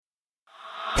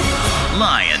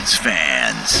Lions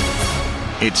fans,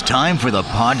 it's time for the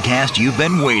podcast you've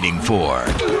been waiting for.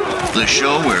 The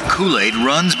show where Kool-Aid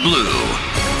runs blue,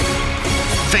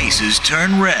 faces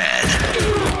turn red,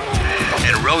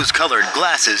 and rose-colored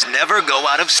glasses never go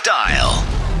out of style.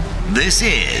 This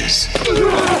is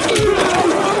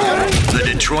the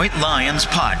Detroit Lions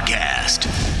Podcast.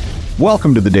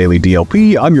 Welcome to the Daily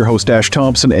DLP. I'm your host, Ash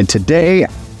Thompson, and today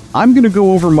I'm going to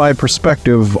go over my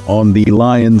perspective on the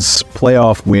Lions'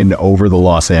 playoff win over the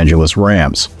Los Angeles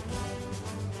Rams.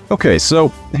 Okay, so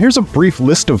here's a brief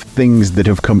list of things that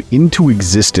have come into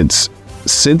existence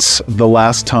since the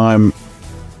last time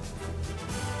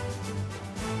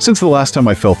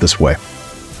I felt this way.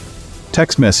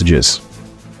 Text messages,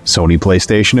 Sony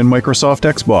PlayStation and Microsoft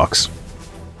Xbox,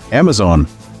 Amazon,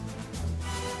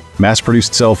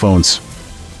 mass-produced cell phones,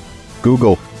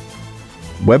 Google,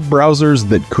 web browsers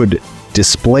that could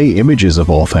display images of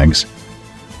all things,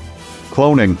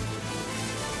 cloning,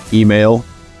 email,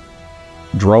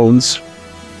 drones,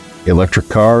 electric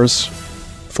cars,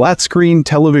 flat-screen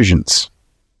televisions,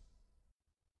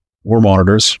 or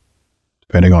monitors,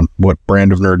 depending on what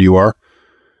brand of nerd you are,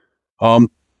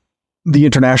 the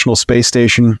International Space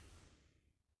Station,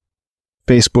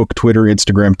 Facebook, Twitter,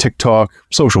 Instagram, TikTok,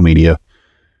 social media,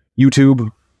 YouTube,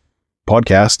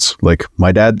 podcasts, like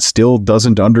my dad still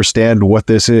doesn't understand what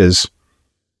this is,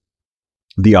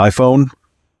 the iPhone,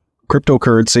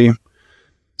 cryptocurrency,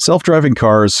 self-driving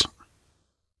cars,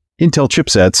 Intel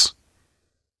chipsets,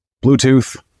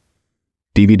 Bluetooth,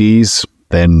 DVDs,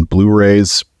 then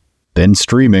Blu-rays, then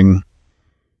streaming,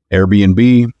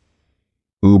 Airbnb,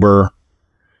 Uber,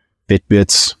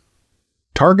 Fitbits,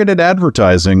 targeted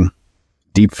advertising,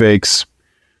 deepfakes,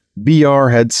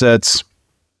 VR headsets,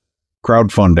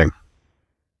 crowdfunding,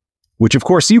 which of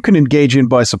course you can engage in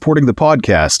by supporting the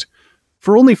podcast.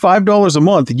 For only $5 a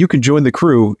month, you can join the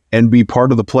crew and be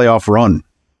part of the playoff run.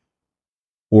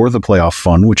 Or the playoff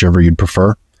fun, whichever you'd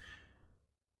prefer.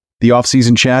 The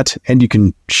off-season chat, and you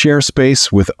can share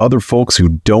space with other folks who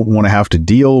don't want to have to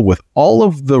deal with all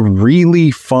of the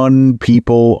really fun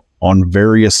people on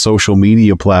various social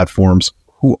media platforms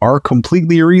who are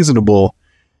completely reasonable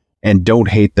and don't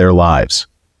hate their lives.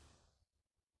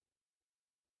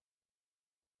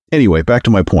 Anyway, back to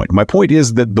my point. My point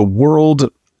is that the world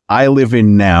I live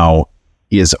in now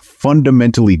is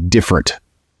fundamentally different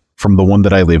from the one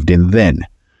that I lived in then.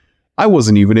 I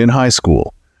wasn't even in high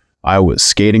school. I was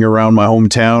skating around my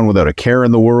hometown without a care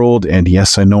in the world, and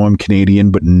yes, I know I'm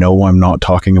Canadian, but no, I'm not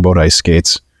talking about ice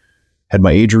skates. Had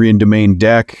my Adrian Domain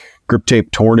deck, grip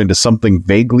tape torn into something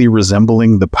vaguely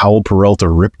resembling the Powell Peralta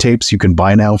rip tapes you can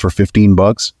buy now for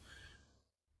 $15.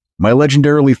 My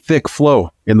legendarily thick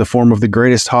flow in the form of the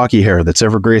greatest hockey hair that's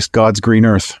ever graced God's green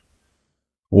earth.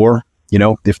 Or, you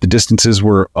know, if the distances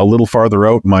were a little farther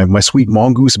out, my sweet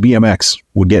Mongoose BMX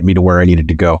would get me to where I needed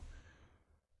to go.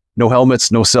 No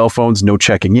helmets, no cell phones, no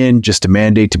checking in, just a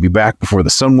mandate to be back before the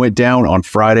sun went down on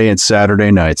Friday and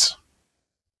Saturday nights.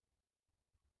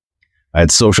 I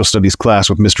had social studies class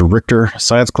with Mr. Richter,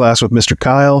 science class with Mr.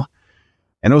 Kyle,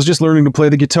 and I was just learning to play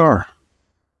the guitar.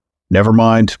 Never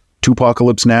mind,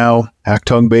 Tupacalypse Now, Hack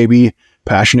Tongue Baby,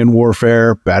 Passion and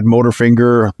Warfare, Bad Motor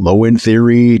Finger, Low End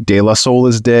Theory, De La Soul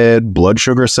is Dead, Blood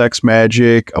Sugar Sex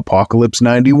Magic, Apocalypse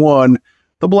 91,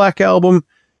 The Black Album,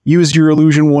 Used Your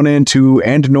Illusion 1 and 2,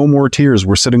 and No More Tears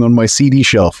were sitting on my CD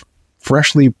shelf,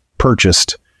 freshly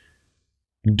purchased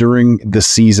during the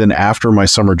season after my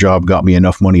summer job got me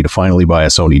enough money to finally buy a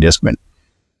Sony Discman.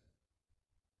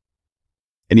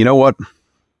 And you know what?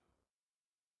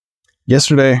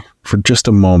 Yesterday, for just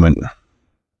a moment,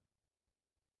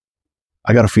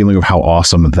 I got a feeling of how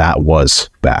awesome that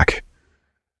was back.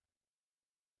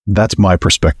 That's my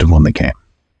perspective on the game.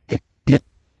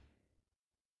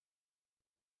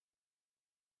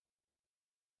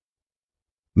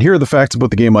 And here are the facts about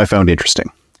the game I found interesting.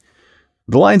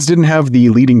 The Lions didn't have the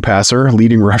leading passer,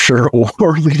 leading rusher,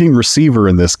 or leading receiver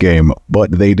in this game,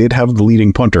 but they did have the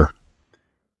leading punter.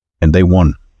 And they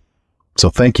won. So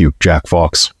thank you, Jack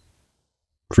Fox,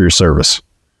 for your service.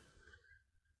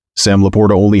 Sam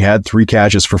Laporta only had 3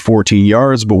 catches for 14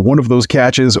 yards, but one of those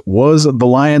catches was the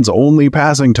Lions' only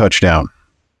passing touchdown.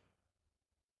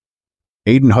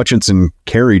 Aiden Hutchinson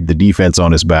carried the defense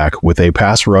on his back with a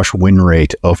pass rush win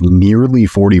rate of nearly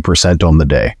 40% on the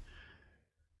day.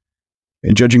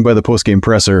 And judging by the post-game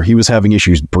presser, he was having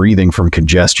issues breathing from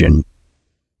congestion,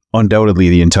 undoubtedly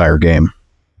the entire game.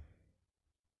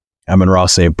 Amon-Ra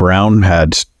St. Brown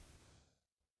had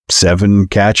 7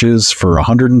 catches for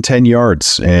 110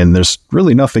 yards, and there's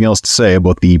really nothing else to say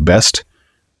about the best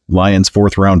Lions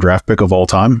 4th round draft pick of all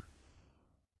time.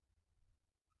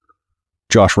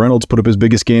 Josh Reynolds put up his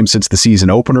biggest game since the season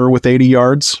opener with 80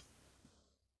 yards.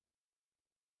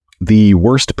 The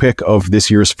worst pick of this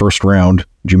year's first round,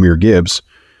 Jahmyr Gibbs,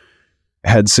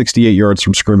 had 68 yards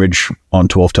from scrimmage on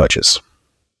 12 touches.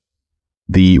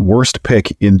 The worst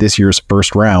pick in this year's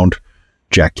first round,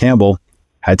 Jack Campbell,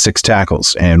 had 6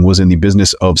 tackles and was in the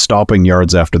business of stopping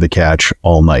yards after the catch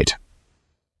all night.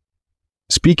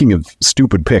 Speaking of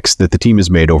stupid picks that the team has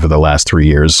made over the last 3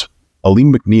 years,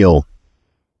 Aleem McNeil,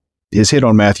 his hit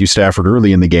on Matthew Stafford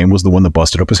early in the game was the one that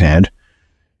busted up his hand,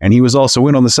 and he was also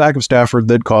in on the sack of Stafford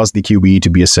that caused the QB to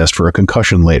be assessed for a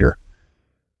concussion later.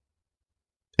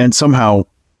 And somehow,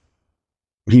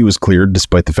 he was cleared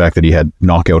despite the fact that he had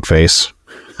knockout face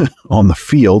on the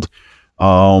field.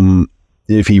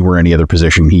 If he were any other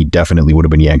position, he definitely would have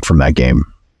been yanked from that game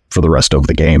for the rest of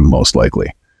the game, most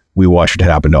likely. We watched it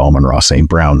happen to Amon-Ra St.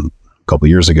 Brown a couple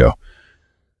years ago.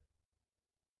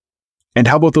 And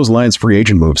how about those Lions free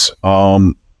agent moves?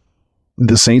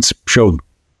 The Saints showed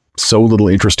so little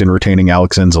interest in retaining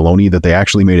Alex Anzalone that they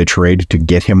actually made a trade to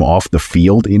get him off the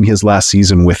field in his last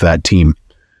season with that team.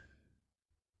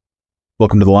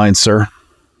 Welcome to the Lions, sir.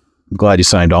 I'm glad you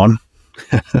signed on.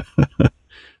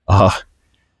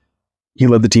 He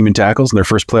led the team in tackles in their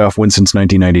first playoff win since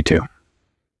 1992.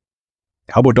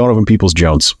 How about Donovan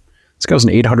Peoples-Jones? This guy was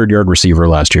an 800-yard receiver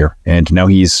last year, and now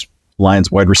he's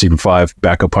Lions wide receiver 5,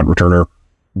 backup punt returner,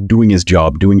 doing his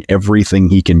job, doing everything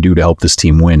he can do to help this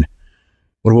team win.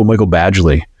 What about Michael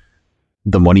Badgley,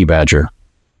 the money badger?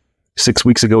 6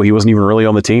 weeks ago, he wasn't even really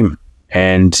on the team.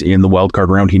 And in the wildcard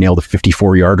round, he nailed a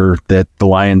 54-yarder that the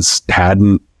Lions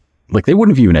hadn't, they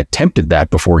wouldn't have even attempted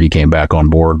that before he came back on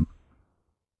board.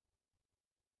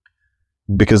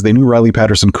 Because they knew Riley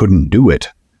Patterson couldn't do it.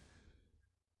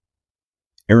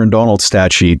 Aaron Donald's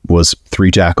stat sheet was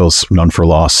 3 tackles, none for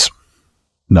loss,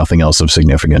 nothing else of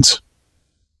significance.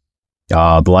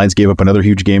 The Lions gave up another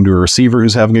huge game to a receiver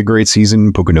who's having a great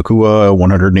season, Puka Nacua,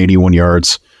 181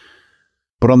 yards.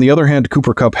 But on the other hand,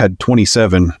 Cooper Kupp had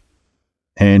 27,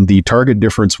 and the target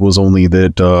difference was only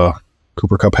that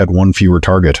Cooper Kupp had 1 fewer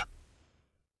target.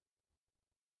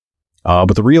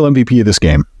 But the real MVP of this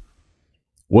game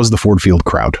was the Ford Field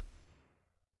crowd.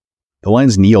 The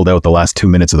Lions kneeled out the last 2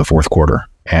 minutes of the fourth quarter,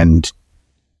 and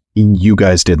you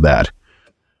guys did that.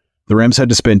 The Rams had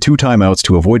to spend 2 timeouts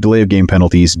to avoid delay of game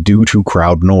penalties due to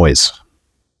crowd noise.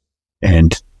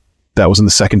 And that was in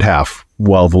the second half,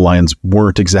 while the Lions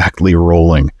weren't exactly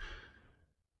rolling.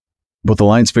 But the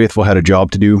Lions faithful had a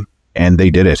job to do, and they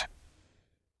did it.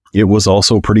 It was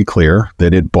also pretty clear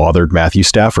that it bothered Matthew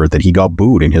Stafford that he got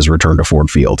booed in his return to Ford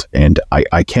Field. And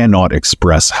I cannot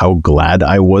express how glad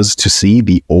I was to see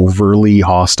the overly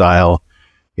hostile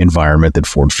environment that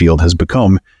Ford Field has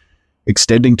become,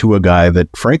 extending to a guy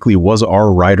that frankly was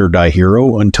our ride or die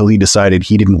hero until he decided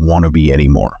he didn't want to be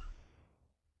anymore.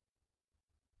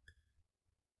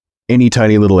 Any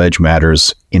tiny little edge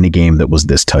matters in a game that was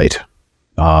this tight.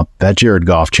 That Jared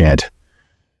Goff chant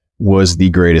was the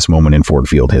greatest moment in Ford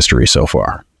Field history so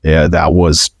far. Yeah, that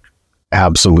was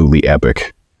absolutely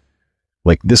epic.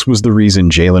 This was the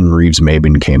reason Jalen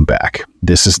Reeves-Maybin came back.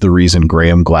 This is the reason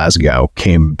Graham Glasgow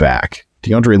came back.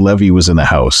 DeAndre Levy was in the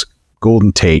house.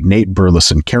 Golden Tate, Nate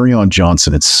Burleson, Kerryon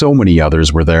Johnson, and so many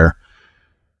others were there.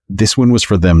 This one was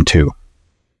for them too.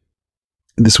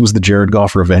 This was the Jared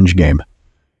Goff revenge game.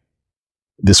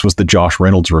 This was the Josh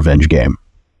Reynolds revenge game.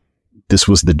 This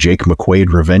was the Jake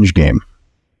McQuaid revenge game.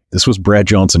 This was Brad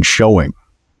Johnson showing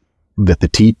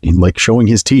that showing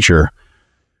his teacher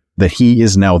that he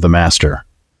is now the master.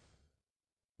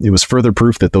 It was further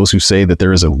proof that those who say that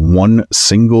there is one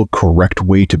single correct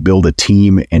way to build a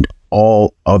team and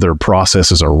all other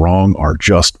processes are wrong are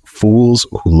just fools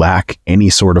who lack any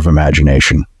sort of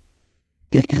imagination.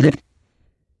 It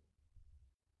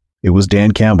was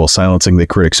Dan Campbell silencing the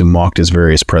critics who mocked his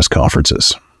various press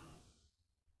conferences.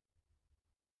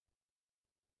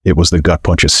 It was the gut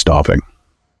punches stopping.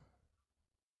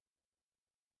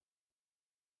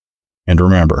 And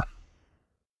remember,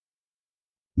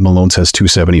 Malone's has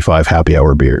 $2.75 happy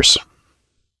hour beers.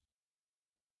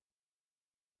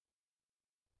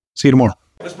 See you tomorrow.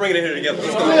 Let's bring it in here together.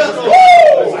 Let's go. Let's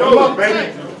go. Come on,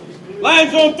 baby.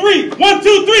 Lions on 3. 1,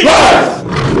 2, 3.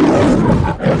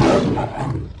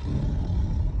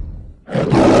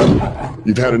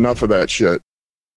 You've had enough of that shit.